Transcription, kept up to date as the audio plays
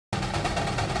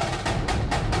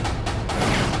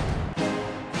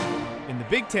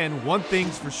Big Ten, one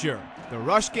thing's for sure. The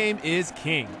rush game is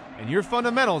king, and your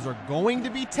fundamentals are going to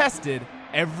be tested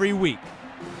every week.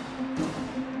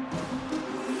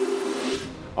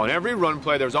 On every run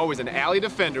play, there's always an alley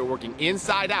defender working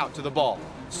inside out to the ball.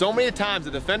 So many times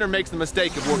the defender makes the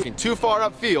mistake of working too far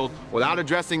upfield without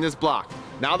addressing this block.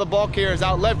 Now the ball carrier has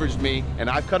out-leveraged me, and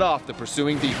I've cut off the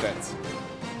pursuing defense.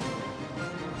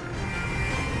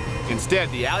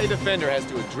 Instead, the alley defender has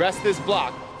to address this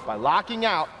block by locking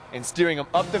out and steering him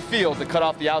up the field to cut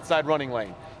off the outside running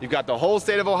lane. You've got the whole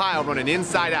state of Ohio running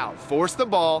inside out. Force the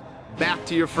ball back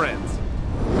to your friends.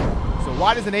 So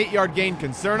why does an 8-yard gain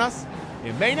concern us?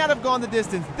 It may not have gone the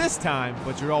distance this time,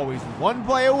 but you're always one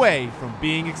play away from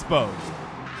being exposed.